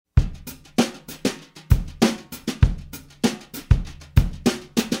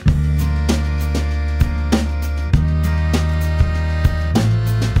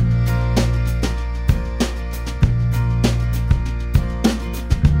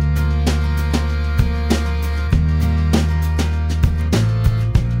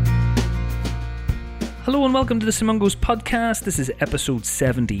Hello and welcome to the Simungos podcast. This is episode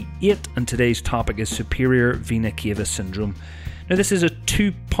 78 and today's topic is superior vena cava syndrome. Now this is a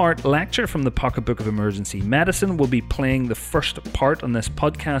two-part lecture from the Pocketbook of Emergency Medicine. We'll be playing the first part on this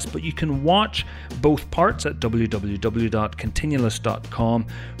podcast, but you can watch both parts at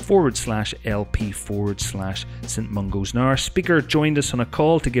www.continualist.com/LP/St Mungos. Now our speaker joined us on a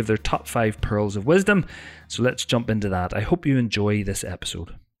call to give their top 5 pearls of wisdom, so let's jump into that. I hope you enjoy this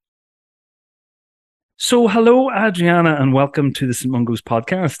episode. So hello Adriana and welcome to the St Mungos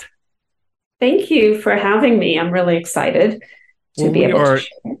podcast. Thank you for having me. I'm really excited to be able to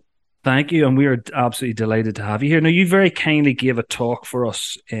share. Thank you, and we are absolutely delighted to have you here. Now, you very kindly gave a talk for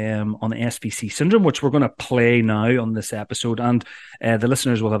us on SVC syndrome, which we're going to play now on this episode, and the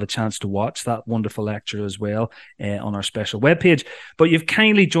listeners will have a chance to watch that wonderful lecture as well on our special webpage. But you've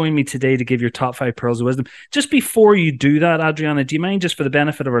kindly joined me today to give your top 5 pearls of wisdom. Just before you do that, Adriana, do you mind, just for the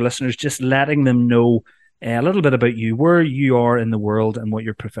benefit of our listeners, just letting them know a little bit about you, where you are in the world and what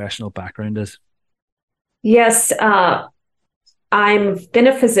your professional background is? Yes, I've been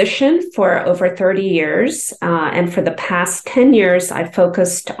a physician for over 30 years, and for the past 10 years, I've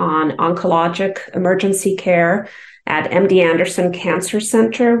focused on oncologic emergency care at MD Anderson Cancer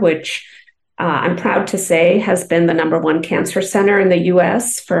Center, which I'm proud to say has been the #1 cancer center in the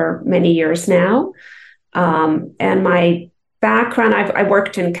U.S. for many years now. And my background, I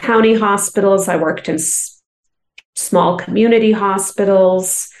worked in county hospitals, I worked in small community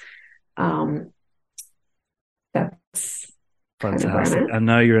hospitals. That's fantastic. And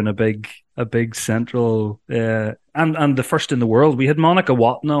now you're in a big central and the first in the world. We had Monica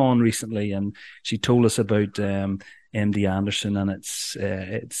Watna on recently, and she told us about MD Anderson and its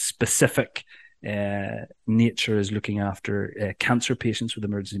specific nature is looking after cancer patients with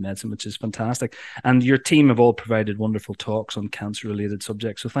emergency medicine, which is fantastic. And your team have all provided wonderful talks on cancer-related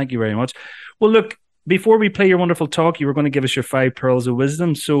subjects. So thank you very much. Well, look, before we play your wonderful talk, you were going to give us your 5 pearls of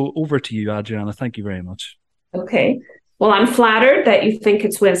wisdom. So over to you, Adriana. Thank you very much. Okay. Well, I'm flattered that you think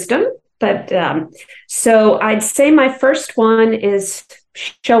it's wisdom, but so I'd say my first one is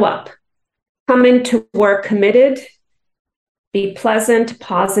show up. Come into work committed, be pleasant,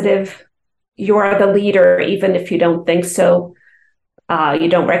 positive. You're the leader, even if you don't think so. You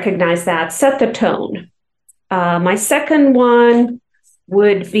don't recognize that. Set the tone. My second one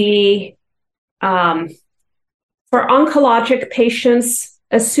would be for oncologic patients,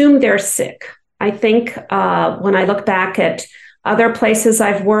 assume they're sick. I think when I look back at other places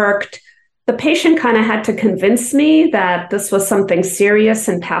I've worked, the patient kind of had to convince me that this was something serious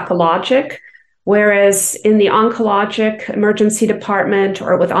and pathologic. Whereas in the oncologic emergency department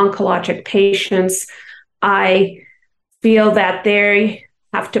or with oncologic patients, I feel that they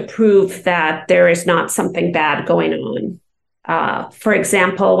have to prove that there is not something bad going on. For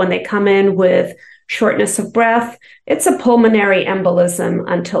example, when they come in with shortness of breath, it's a pulmonary embolism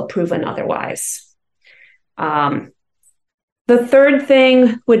until proven otherwise. The third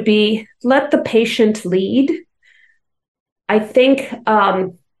thing would be let the patient lead. I think,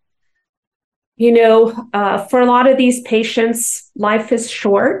 for a lot of these patients, life is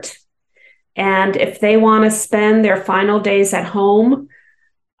short. And if they want to spend their final days at home,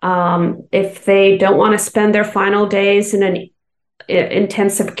 if they don't want to spend their final days in an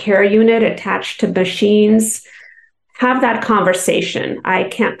intensive care unit attached to machines, have that conversation. I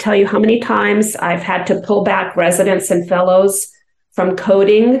can't tell you how many times I've had to pull back residents and fellows from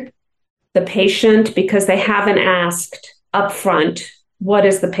coding the patient because they haven't asked upfront, what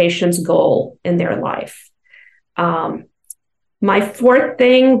is the patient's goal in their life? My fourth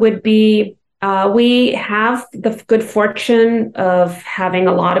thing would be, we have the good fortune of having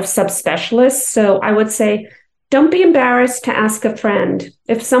a lot of subspecialists. So I would say, don't be embarrassed to ask a friend.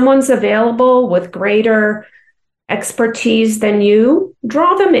 If someone's available with greater expertise than you,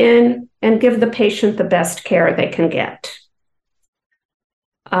 draw them in and give the patient the best care they can get.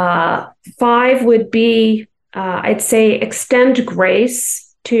 5 would be, I'd say, extend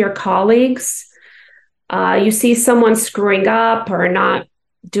grace to your colleagues. You see someone screwing up or not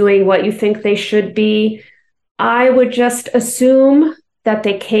doing what you think they should be, I would just assume that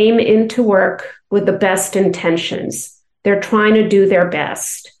they came into work with the best intentions. They're trying to do their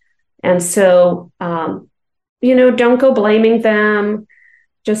best. And so, don't go blaming them.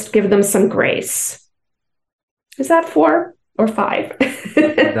 Just give them some grace. Is that 4 or 5?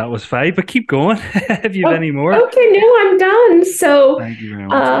 That was 5, but keep going. Have you any more? Okay, no, I'm done. So thank you very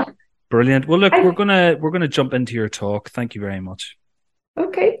much. Brilliant. Well, look, we're gonna jump into your talk. Thank you very much.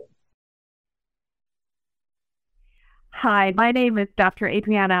 Okay. Hi, my name is Dr.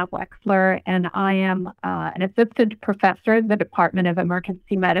 Adriana Wexler, and I am an assistant professor in the Department of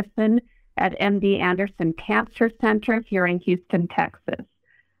Emergency Medicine at MD Anderson Cancer Center here in Houston, Texas.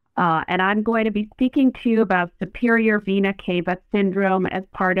 And I'm going to be speaking to you about superior vena cava syndrome as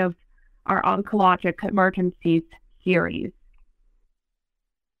part of our oncologic emergencies series.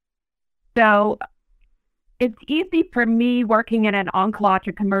 So it's easy for me working in an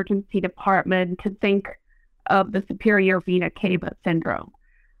oncologic emergency department to think of the superior vena cava syndrome.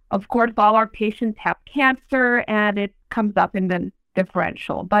 Of course, all our patients have cancer and it comes up in the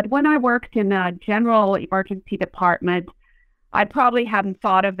differential. But when I worked in a general emergency department, I probably hadn't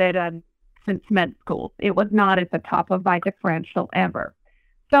thought of it since med school. It was not at the top of my differential ever.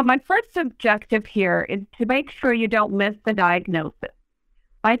 So my first objective here is to make sure you don't miss the diagnosis.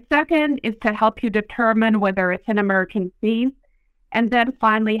 My second is to help you determine whether it's an emergency, and then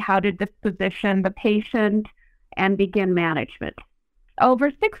finally how to disposition the patient and begin management.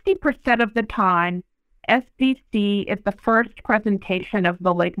 Over 60% of the time, SVC is the first presentation of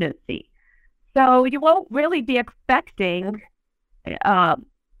malignancy. So you won't really be expecting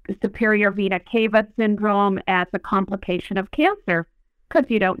superior vena cava syndrome as a complication of cancer because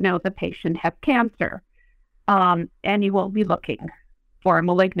you don't know the patient has cancer, and you won't be looking for a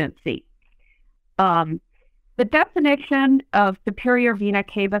malignancy. The definition of superior vena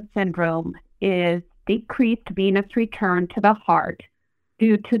cava syndrome is decreased venous return to the heart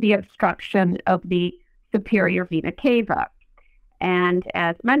due to the obstruction of the superior vena cava. And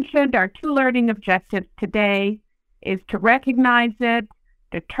as mentioned, our two learning objectives today is to recognize it,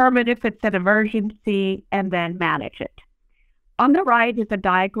 determine if it's an emergency, and then manage it. On the right is a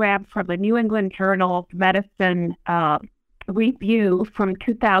diagram from the New England Journal of Medicine review from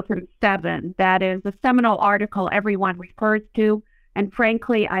 2007. That is a seminal article everyone refers to, and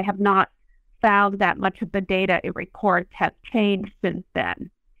frankly, I have not found that much of the data it reports has changed since then.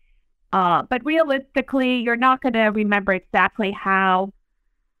 But realistically, you're not going to remember exactly how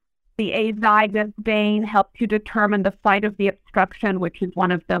the azygous vein helped you determine the site of the obstruction, which is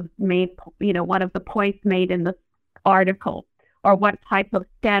one of the main, one of the points made in the article, or what type of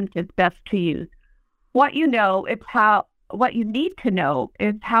stent is best to use. What you need to know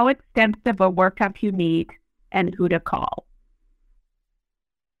is how extensive a workup you need and who to call.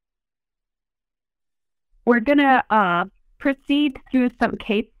 We're going to proceed through some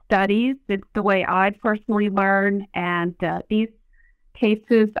case studies. It's the way I personally learn, and these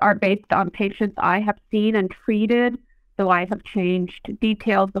cases are based on patients I have seen and treated, though I have changed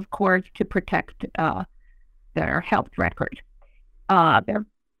details, of course, to protect their health record. The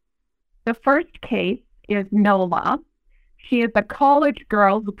first case is Nola. She is a college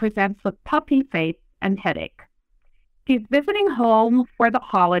girl who presents with puffy face and headache. She's visiting home for the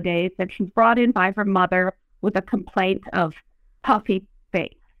holidays, and she's brought in by her mother with a complaint of puffy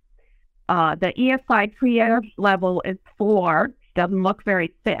face. The ESI triage level is 4. She doesn't look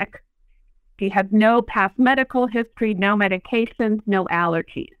very sick. She has no past medical history, no medications, no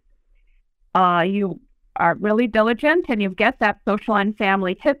allergies. You are really diligent, and you've guessed that social and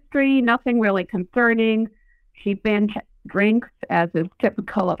family history, nothing really concerning. She binge drinks, as is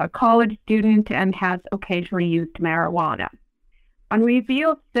typical of a college student, and has occasionally used marijuana. On review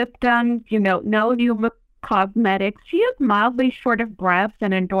of symptoms, no new cosmetics. She is mildly short of breath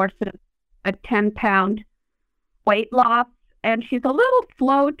and endorses a 10-pound weight loss, and she's a little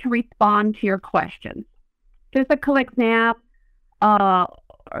slow to respond to your questions. Physical exam,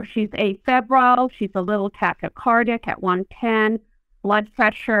 she's afebrile, she's a little tachycardic at 110, blood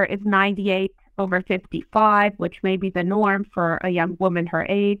pressure is 98/55, which may be the norm for a young woman her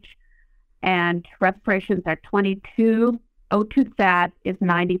age, and respirations are 22. O2 sat is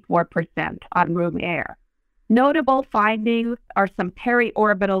 94% on room air. Notable findings are some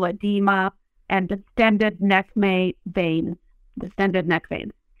periorbital edema and distended neck veins.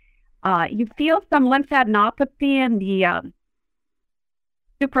 You feel some lymphadenopathy in the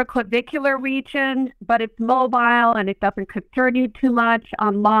supraclavicular region, but it's mobile and it doesn't concern you too much.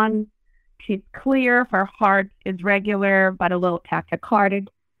 On lung, she's clear, her heart is regular but a little tachycardic,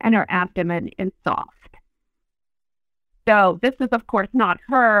 and her abdomen is soft. So this is, of course, not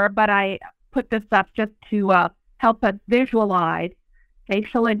her, but I put this up just to help us visualize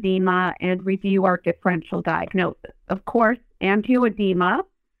facial edema and review our differential diagnosis. Of course, angioedema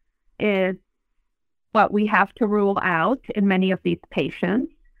is what we have to rule out in many of these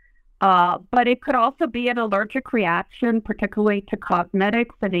patients, but it could also be an allergic reaction, particularly to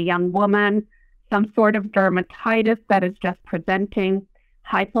cosmetics in a young woman, some sort of dermatitis that is just presenting.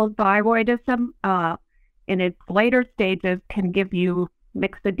 Hypothyroidism in its later stages can give you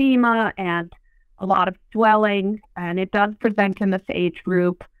mixed edema and a lot of swelling, and it does present in this age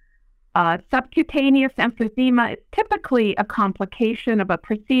group. Subcutaneous emphysema is typically a complication of a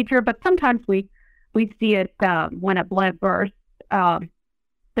procedure, but sometimes we see it when a blood bursts.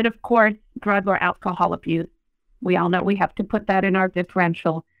 But of course, drug or alcohol abuse, we all know we have to put that in our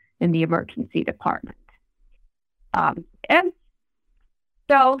differential in the emergency department. And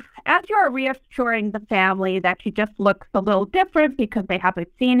so as you're reassuring the family that she just looks a little different because they haven't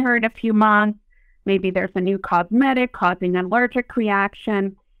seen her in a few months, maybe there's a new cosmetic causing an allergic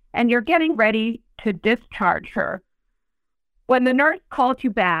reaction, and you're getting ready to discharge her. When the nurse calls you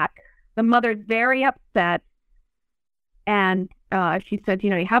back, the mother's very upset, and she says,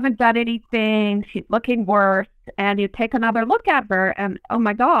 you haven't done anything, she's looking worse, and you take another look at her, and oh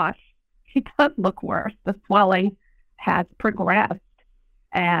my gosh, she does look worse. The swelling has progressed,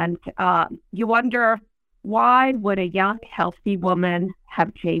 and you wonder, why would a young, healthy woman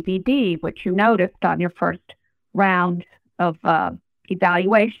have JVD, which you noticed on your first round of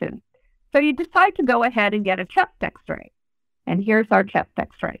evaluation? So you decide to go ahead and get a chest x-ray. And here's our chest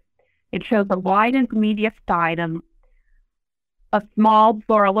x-ray. It shows a widened mediastinum, a small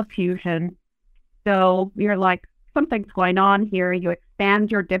pleural effusion. So you're like, something's going on here. You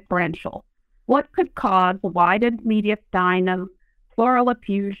expand your differential. What could cause a widened mediastinum, pleural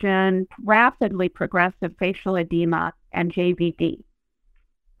effusion, rapidly progressive facial edema, and JVD?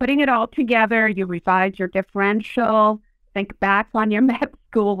 Putting it all together, you revise your differential, think back on your med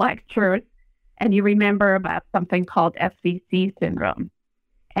school lectures, and you remember about something called SVC syndrome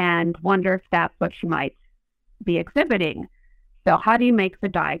and wonder if that's what she might be exhibiting. So how do you make the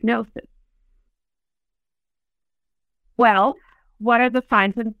diagnosis? Well, what are the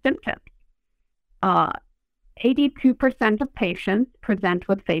signs and symptoms? 82% of patients present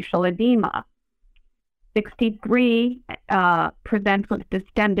with facial edema. 63% present with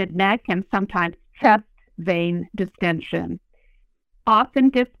distended neck and sometimes chest vein distension.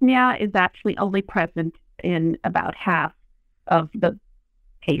 Often dyspnea is actually only present in about half of the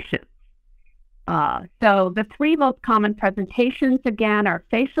patients. So the three most common presentations, again, are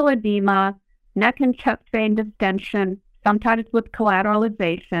facial edema, neck and chest vein distension, sometimes with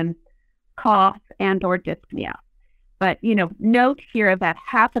collateralization, cough, and or dyspnea. But, note here that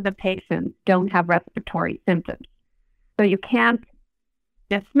half of the patients don't have respiratory symptoms. So you can't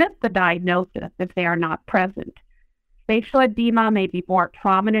dismiss the diagnosis if they are not present. Facial edema may be more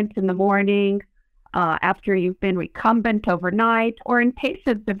prominent in the morning, after you've been recumbent overnight, or in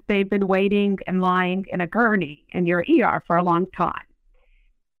patients if they've been waiting and lying in a gurney in your ER for a long time.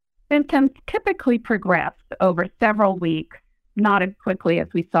 Symptoms typically progress over several weeks, not as quickly as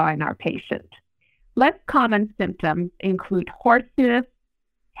we saw in our patient. Less common symptoms include hoarseness,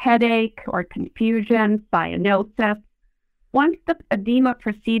 headache or confusion, cyanosis. Once the edema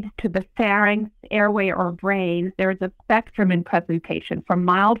proceeds to the pharynx, airway, or brain, there's a spectrum in presentation from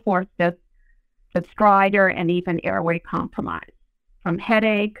mild hoarseness to stridor and even airway compromise, from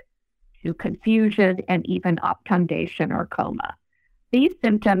headache to confusion and even obtundation or coma. These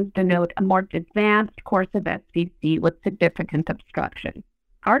symptoms denote a more advanced course of SVC with significant obstruction.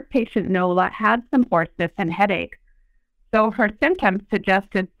 Our patient Nola had some hoarseness and headache, so her symptoms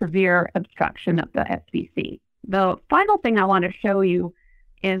suggested severe obstruction of the SVC. The final thing I want to show you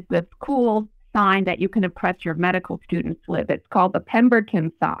is this cool sign that you can impress your medical students with. It's called the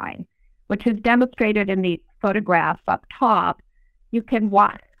Pemberton sign, which is demonstrated in the photograph up top. You can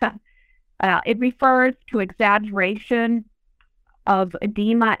watch. It refers to exaggeration of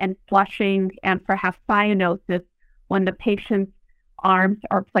edema and flushing and perhaps cyanosis when the patient's arms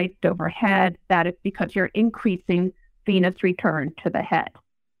are placed overhead. That is because you're increasing venous return to the head.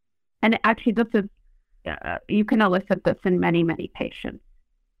 And actually, this is you can elicit this in many, many patients.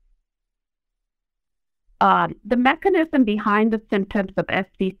 The mechanism behind the symptoms of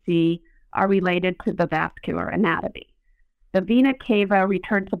SVC are related to the vascular anatomy. The vena cava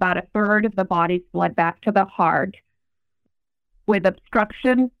returns about a third of the body's blood back to the heart. With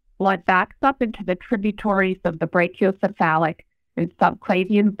obstruction, blood backs up into the tributaries of the brachiocephalic and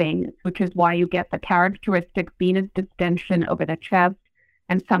subclavian veins, which is why you get the characteristic venous distension over the chest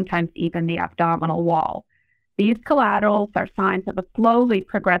and sometimes even the abdominal wall. These collaterals are signs of a slowly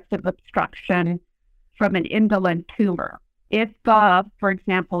progressive obstruction from an indolent tumor. If, for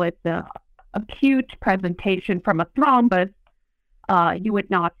example, it's an acute presentation from a thrombus, you would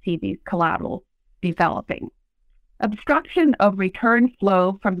not see these collaterals developing. Obstruction of return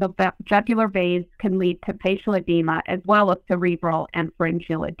flow from the jugular veins can lead to facial edema as well as cerebral and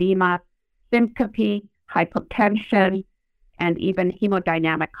pharyngeal edema, syncope, hypotension, and even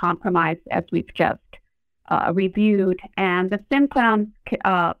hemodynamic compromise, as we've just reviewed. And the symptoms,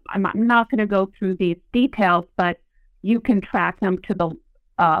 I'm not going to go through these details, but you can track them to the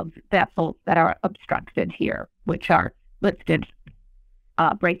of vessels that are obstructed here, which are listed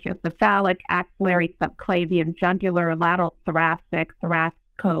brachiocephalic, axillary, subclavian, jugular, lateral thoracic,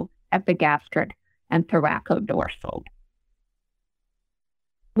 thoracico-epigastric, and thoracodorsal.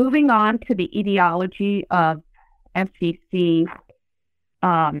 Moving on to the etiology of SVC.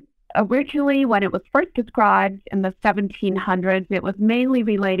 Originally, when it was first described in the 1700s, it was mainly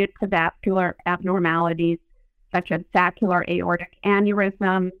related to vascular abnormalities such as saccular aortic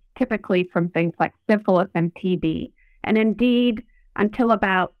aneurysm, typically from things like syphilis and TB. And indeed, until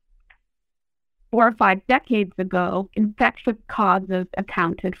about 4 or 5 decades ago, infectious causes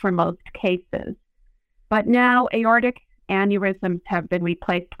accounted for most cases. But now aortic aneurysms have been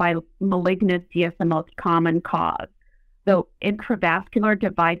replaced by malignancy as the most common cause. So intravascular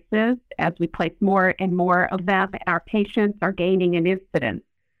devices, as we place more and more of them, our patients are gaining in incidence,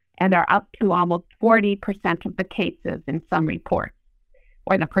 and are up to almost 40% of the cases in some reports,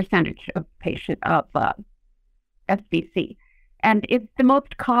 or the percentage of SVC. And it's the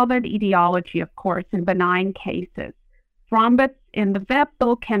most common etiology, of course, in benign cases. Thrombus in the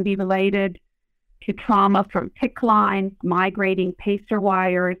vessel can be related to trauma from PICC lines, migrating pacer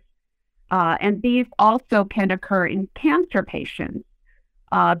wires, and these also can occur in cancer patients.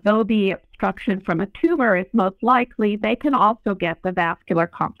 Though the obstruction from a tumor is most likely, they can also get the vascular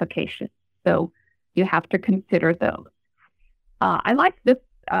complications. So you have to consider those. I like this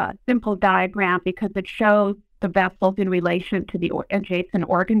simple diagram because it shows the vessels in relation to the adjacent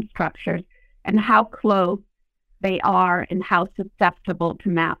organ structures and how close they are and how susceptible to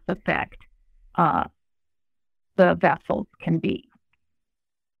mass effect the vessels can be.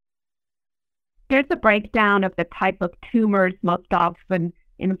 Here's a breakdown of the type of tumors most often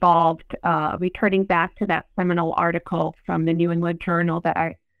involved, returning back to that seminal article from the New England Journal that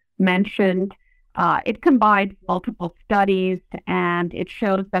I mentioned. It combines multiple studies, and it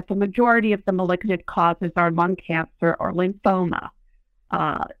shows that the majority of the malignant causes are lung cancer or lymphoma.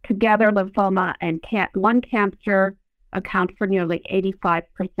 Together, lymphoma and lung cancer account for nearly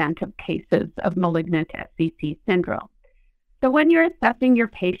 85% of cases of malignant SVC syndrome. So when you're assessing your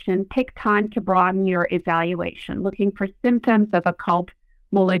patient, take time to broaden your evaluation, looking for symptoms of occult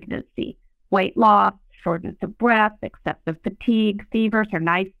malignancy, weight loss, shortness of breath, excessive fatigue, fevers or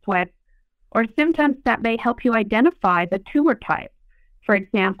night sweats, or symptoms that may help you identify the tumor type. For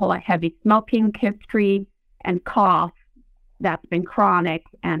example, a heavy smoking history and cough that's been chronic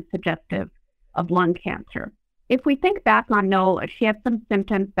and suggestive of lung cancer. If we think back on Nola, she had some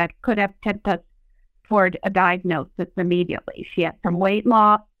symptoms that could have tipped us toward a diagnosis immediately. She had some weight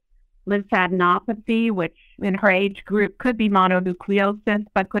loss, lymphadenopathy, which in her age group could be mononucleosis,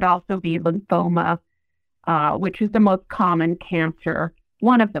 but could also be lymphoma, which is the most common cancer,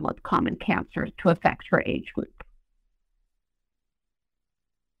 one of the most common cancers to affect her age group.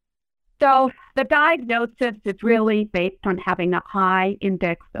 So the diagnosis is really based on having a high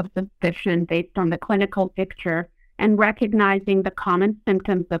index of suspicion based on the clinical picture and recognizing the common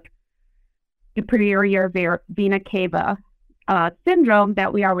symptoms of superior vena cava syndrome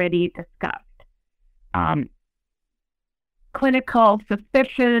that we already discussed. Clinical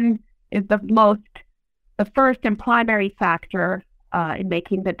suspicion is the first and primary factor in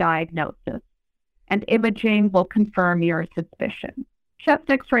making the diagnosis, and imaging will confirm your suspicion. Chest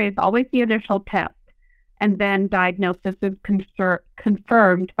X-ray is always the initial test, and then diagnosis is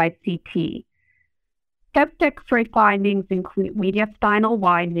confirmed by CT. Chest X-ray findings include mediastinal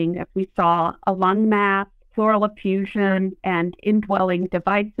widening, as we saw, a lung mass, pleural effusion, and indwelling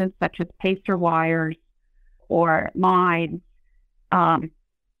devices such as pacer wires or lines. But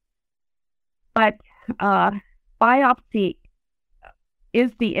biopsy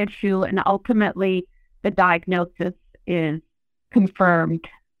is the issue, and ultimately the diagnosis is confirmed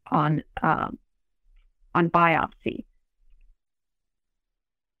on biopsy.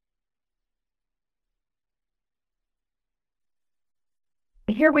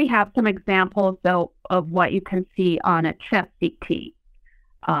 Here we have some examples, though, of what you can see on a chest CT.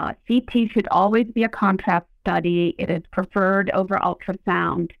 CT should always be a contrast study. It is preferred over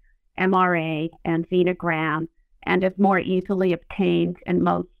ultrasound, MRA, and venogram, and is more easily obtained in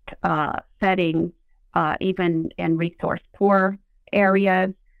most settings, even in resource-poor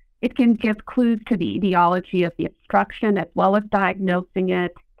areas. It can give clues to the etiology of the obstruction as well as diagnosing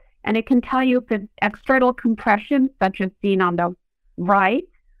it, and it can tell you if it's external compression, such as seen on the right,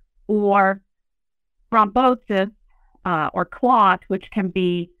 or thrombosis or clot, which can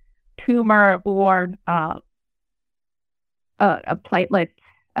be tumor or a platelet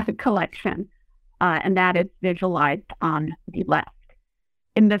collection, and that is visualized on the left.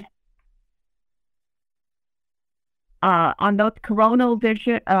 In the On those coronal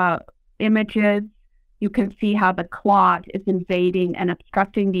vision images, you can see how the clot is invading and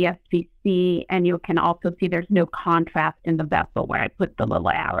obstructing the SVC, and you can also see there's no contrast in the vessel where I put the little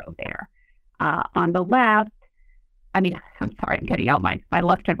arrow there. On the left, I'm sorry, I'm getting out my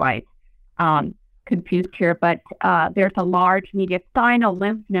left and right confused here, but there's a large mediastinal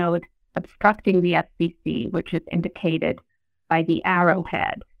lymph node obstructing the SVC, which is indicated by the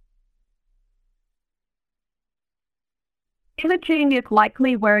arrowhead. Imaging is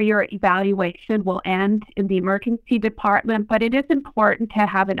likely where your evaluation will end in the emergency department, but it is important to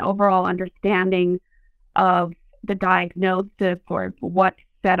have an overall understanding of the diagnosis or what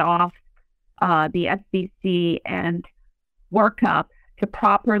set off the SVC and workup to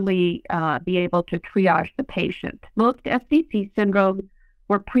properly be able to triage the patient. Most SVC syndromes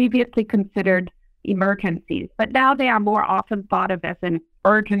were previously considered emergencies, but now they are more often thought of as an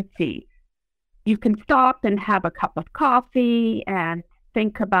urgency. You can stop and have a cup of coffee and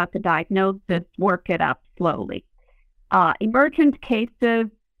think about the diagnosis, work it up slowly. Emergent cases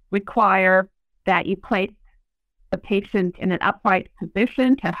require that you place the patient in an upright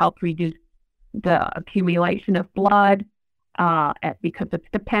position to help reduce the accumulation of blood because it's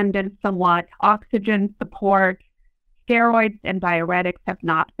dependent somewhat. Oxygen support, steroids and diuretics have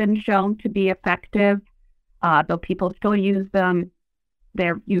not been shown to be effective, though people still use them.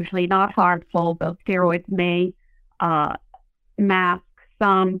 They're usually not harmful, though steroids may mask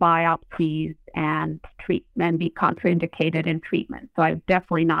some biopsies and be contraindicated in treatment. So I would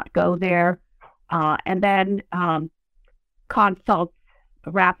definitely not go there. And then consults,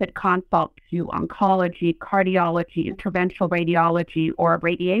 rapid consults to oncology, cardiology, interventional radiology, or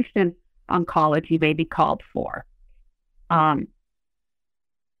radiation oncology may be called for.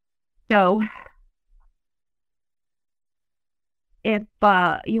 So if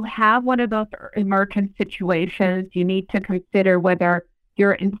you have one of those emergent situations, you need to consider whether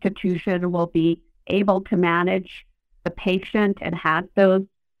your institution will be able to manage the patient and have those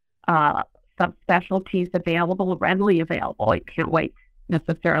subspecialties available, readily available. You can't wait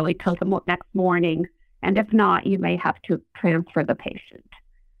necessarily till the next morning. And if not, you may have to transfer the patient.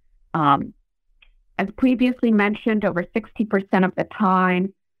 As previously mentioned, over 60% of the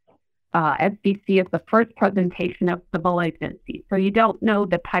time, SVC is the first presentation of the malignancy. So you don't know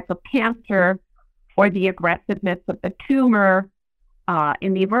the type of cancer or the aggressiveness of the tumor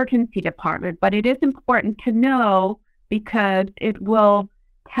in the emergency department, but it is important to know because it will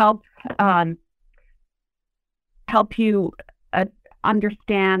help you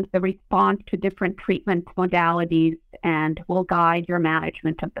understand the response to different treatment modalities and will guide your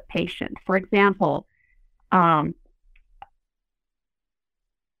management of the patient. For example,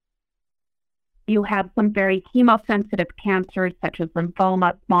 you have some very chemosensitive cancers such as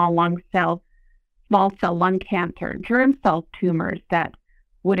lymphoma, small cell lung cancer, germ cell tumors that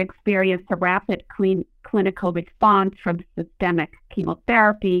would experience a rapid clinical response from systemic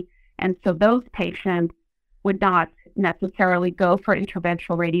chemotherapy. And so those patients would not necessarily go for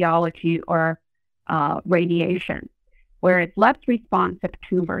interventional radiology or radiation. Whereas less responsive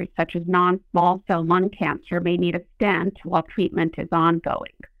tumors, such as non-small cell lung cancer, may need a stent while treatment is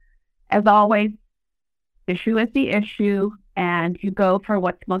ongoing. As always, issue is the issue, and you go for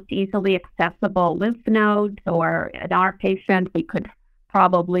what's most easily accessible lymph nodes, or in our patient, we could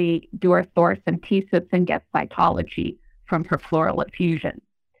probably do our thoracentesis and get cytology from her pleural effusion.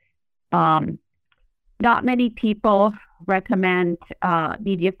 Not many people recommend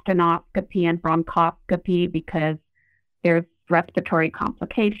mediastinoscopy and bronchoscopy because there's respiratory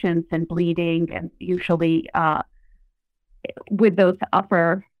complications and bleeding, and usually with those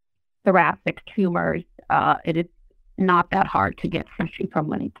upper thoracic tumors, it is not that hard to get tissue from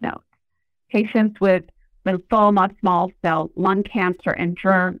lymph nodes. Patients with lymphoma, small cell lung cancer, and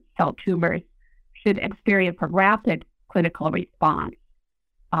germ cell tumors should experience a rapid clinical response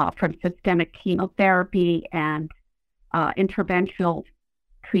from systemic chemotherapy, and interventional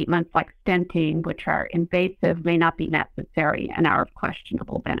treatments like stenting, which are invasive, may not be necessary and are of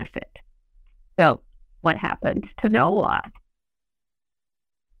questionable benefit. So what happened to Nola?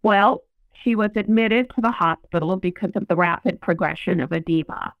 Well, she was admitted to the hospital because of the rapid progression of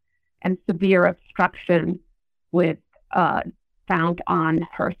edema and severe obstruction with found on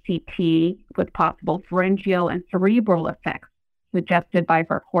her CT with possible pharyngeal and cerebral effects suggested by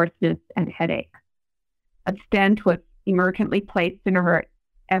her hoarseness and headache. A stent was emergently placed in her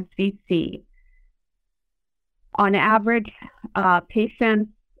SVC. On average,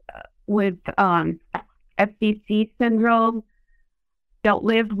 patients with SVC syndrome don't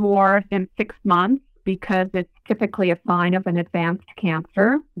live more than 6 months because it's typically a sign of an advanced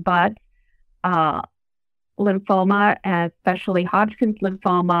cancer, but lymphoma, especially Hodgkin's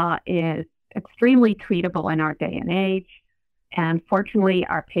lymphoma, is extremely treatable in our day and age. And fortunately,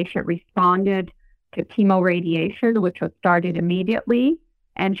 our patient responded to chemoradiation, which was started immediately,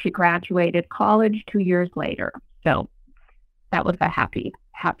 and she graduated college 2 years later. So that was a happy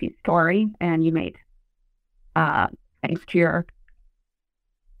story. And you made, thanks to your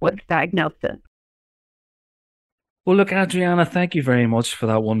diagnosis. Well, look, Adriana, thank you very much for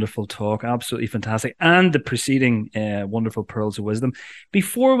that wonderful talk. Absolutely fantastic. And the preceding wonderful pearls of wisdom.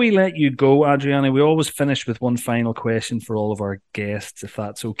 Before we let you go, Adriana, we always finish with one final question for all of our guests, if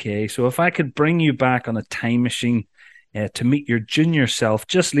that's okay. So if I could bring you back on a time machine to meet your junior self,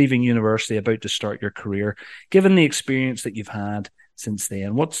 just leaving university, about to start your career, given the experience that you've had since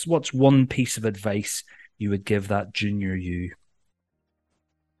then, what's one piece of advice you would give that junior you?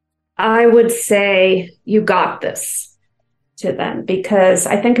 I would say you got this to them, because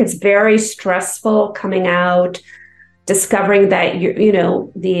I think it's very stressful coming out, discovering that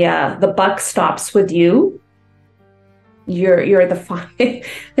the buck stops with you. You're the fine.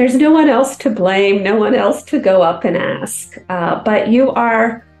 There's no one else to blame, no one else to go up and ask. But you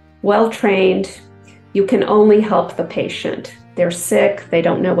are well trained. You can only help the patient. They're sick. They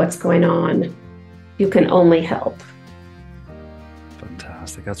don't know what's going on. You can only help.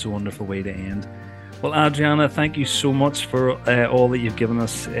 Fantastic. That's a wonderful way to end. Well, Adriana, thank you so much for all that you've given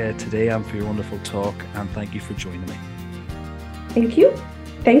us today, and for your wonderful talk, and thank you for joining me. Thank you.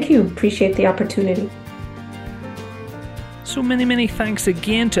 Thank you. Appreciate the opportunity. So many thanks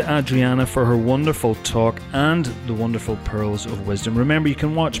again to Adriana for her wonderful talk and the wonderful pearls of wisdom. Remember, you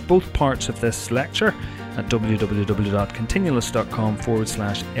can watch both parts of this lecture at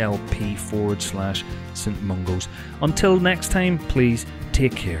www.continualist.com/LP/St Mungos. Until next time, please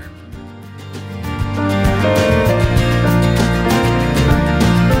take care.